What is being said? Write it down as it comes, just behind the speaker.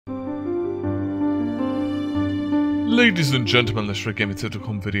Ladies and gentlemen, let's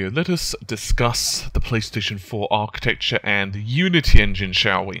gaming.com video. Let us discuss the PlayStation 4 architecture and the Unity engine,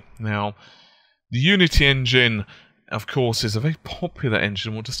 shall we? Now, the Unity engine, of course, is a very popular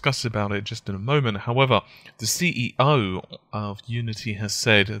engine. We'll discuss about it just in a moment. However, the CEO of Unity has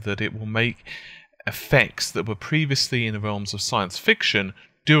said that it will make effects that were previously in the realms of science fiction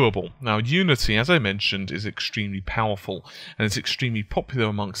doable. Now, Unity, as I mentioned, is extremely powerful and it's extremely popular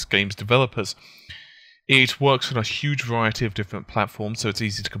amongst games developers. It works on a huge variety of different platforms, so it's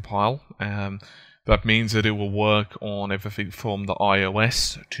easy to compile. That means that it will work on everything from the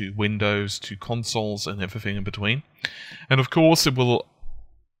iOS to Windows to consoles and everything in between. And of course, it will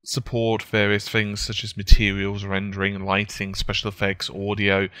support various things such as materials, rendering, lighting, special effects,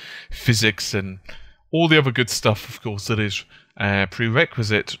 audio, physics, and all the other good stuff, of course, that is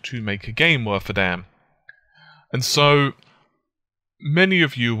prerequisite to make a game worth a damn. And so, many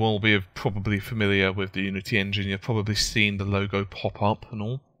of you will be probably familiar with the Unity engine. You've probably seen the logo pop up and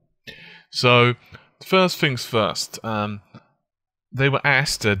all. So, first things first. They were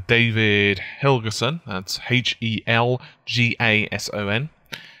asked, David Helgason, that's Helgason,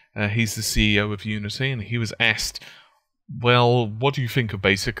 he's the CEO of Unity, and he was asked, well, what do you think of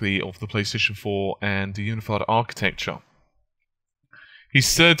basically of the PlayStation 4 and the unified architecture? He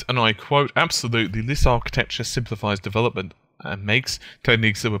said, and I quote, "Absolutely, this architecture simplifies development and makes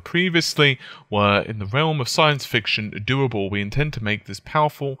techniques that were previously in the realm of science fiction doable. We intend to make this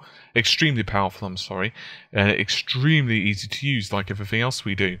extremely powerful, extremely easy to use like everything else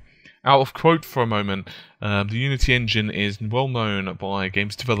we do." Out of quote for a moment, the Unity engine is well known by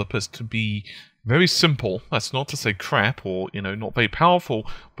games developers to be very simple. That's not to say crap or, not very powerful,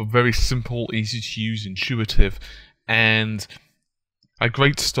 but very simple, easy to use, intuitive, and a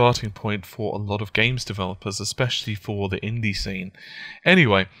great starting point for a lot of games developers, especially for the indie scene.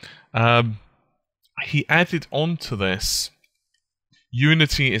 Anyway, he added on to this,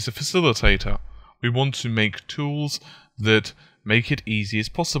 Unity is a facilitator. We want to make tools that make it easy as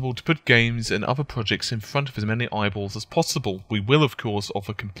possible to put games and other projects in front of as many eyeballs as possible. We will, of course,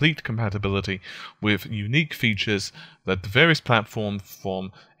 offer complete compatibility with unique features that the various platforms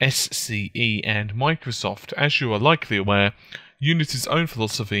from SCE and Microsoft. As you are likely aware, Unity's own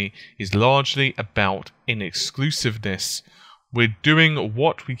philosophy is largely about inexclusiveness. We're doing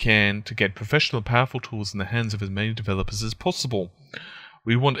what we can to get professional, powerful tools in the hands of as many developers as possible.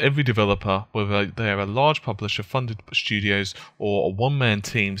 We want every developer, whether they are a large publisher, funded studios, or one-man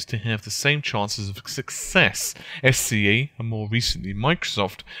teams, to have the same chances of success. SCE, and more recently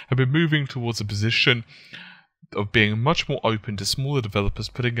Microsoft, have been moving towards a position of being much more open to smaller developers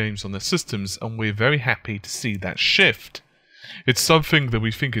putting games on their systems, and we're very happy to see that shift. It's something that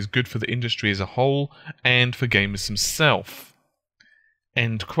we think is good for the industry as a whole, and for gamers themselves.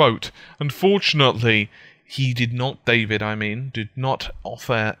 End quote. Unfortunately, did not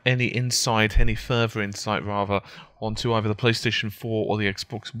offer any further insight, onto either the PlayStation 4 or the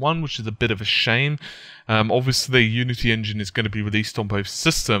Xbox One, which is a bit of a shame. Obviously, Unity engine is going to be released on both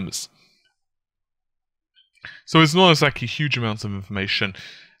systems, so it's not exactly huge amounts of information.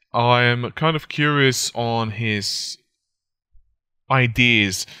 I'm kind of curious on his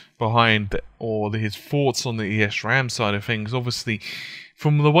ideas behind, or his thoughts on the ESRAM side of things. Obviously,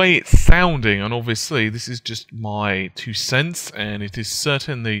 from the way it's sounding, and obviously this is just my 2 cents, and it is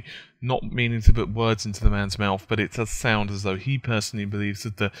certainly not meaning to put words into the man's mouth, but it does sound as though he personally believes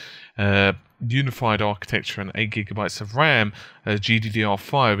that the unified architecture and 8 GB of RAM,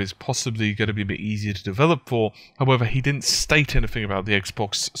 GDDR5, is possibly going to be a bit easier to develop for. However, he didn't state anything about the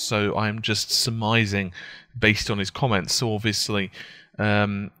Xbox, so I'm just surmising based on his comments. So obviously,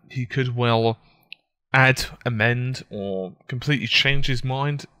 he could well add, amend, or completely change his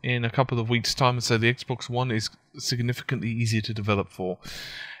mind in a couple of weeks' time and say the Xbox One is significantly easier to develop for.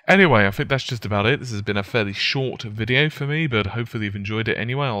 Anyway, I think that's just about it. This has been a fairly short video for me, but hopefully you've enjoyed it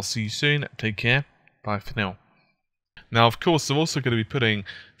anyway. I'll see you soon. Take care. Bye for now. Now, of course, they're also going to be putting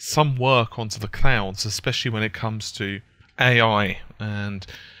some work onto the clouds, especially when it comes to AI, and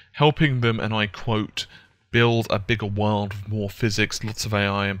helping them, and I quote, build a bigger world with more physics, lots of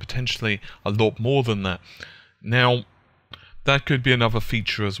AI, and potentially a lot more than that. Now, that could be another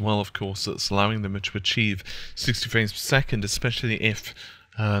feature as well, of course, that's allowing them to achieve 60 frames per second, especially if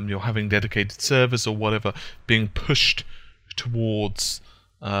you're having dedicated servers or whatever being pushed towards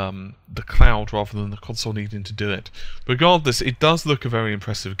the cloud rather than the console needing to do it. Regardless, it does look a very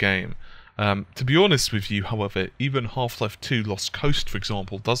impressive game. To be honest with you, however, even Half-Life 2 Lost Coast, for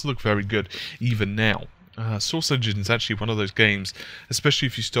example, does look very good even now. Source Engine is actually one of those games, especially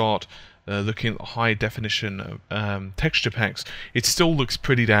if you start looking at high definition texture packs, it still looks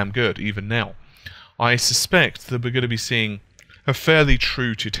pretty damn good even now. I suspect that we're going to be seeing a fairly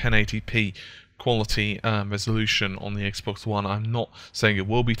true to 1080p quality resolution on the Xbox One. I'm not saying it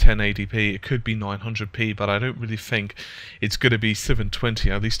will be 1080p, it could be 900p, but I don't really think it's going to be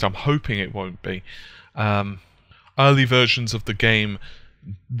 720, at least I'm hoping it won't be. Early versions of the game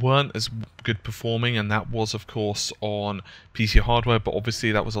weren't as good performing, and that was of course on PC hardware, but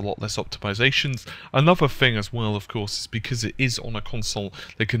obviously that was a lot less optimizations. Another thing as well, of course, is because it is on a console,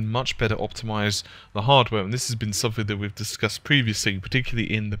 they can much better optimize the hardware, and this has been something that we've discussed previously,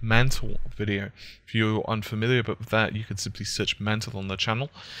 particularly in the Mantle video. If you're unfamiliar with that, you can simply search Mantle on the channel.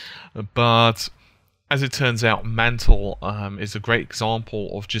 But as it turns out, Mantle is a great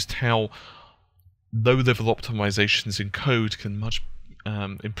example of just how low-level optimizations in code can much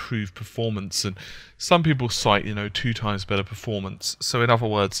improve performance, and some people cite 2 times better performance. So in other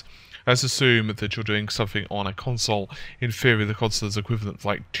words, let's assume that you're doing something on a console. In theory, the console is equivalent to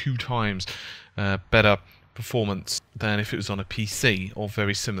like 2 times better performance than if it was on a PC or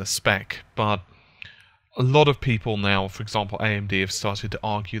very similar spec. But a lot of people now, for example AMD, have started to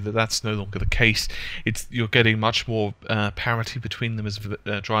argue that that's no longer the case. You're getting much more parity between them as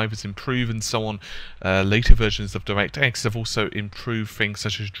drivers improve and so on. Later versions of DirectX have also improved things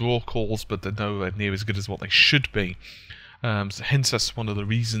such as draw calls, but they're nowhere near as good as what they should be. So hence that's one of the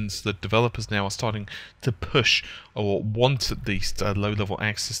reasons that developers now are starting to push, or want at least, low-level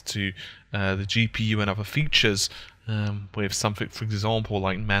access to the GPU and other features with something, for example,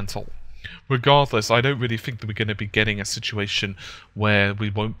 like Mantle. Regardless, I don't really think that we're going to be getting a situation where we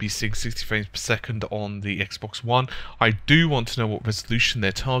won't be seeing 60 frames per second on the Xbox One. I do want to know what resolution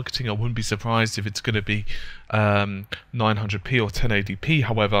they're targeting. I wouldn't be surprised if it's going to be 900p or 1080p,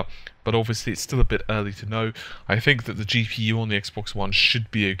 however, but obviously it's still a bit early to know. I think that the GPU on the Xbox One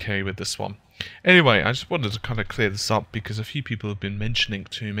should be okay with this one. Anyway, I just wanted to kind of clear this up because a few people have been mentioning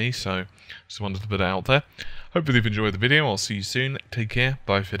it to me, so just wanted to put it out there. Hopefully you've enjoyed the video. I'll see you soon. Take care.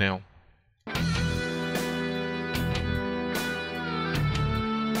 Bye for now.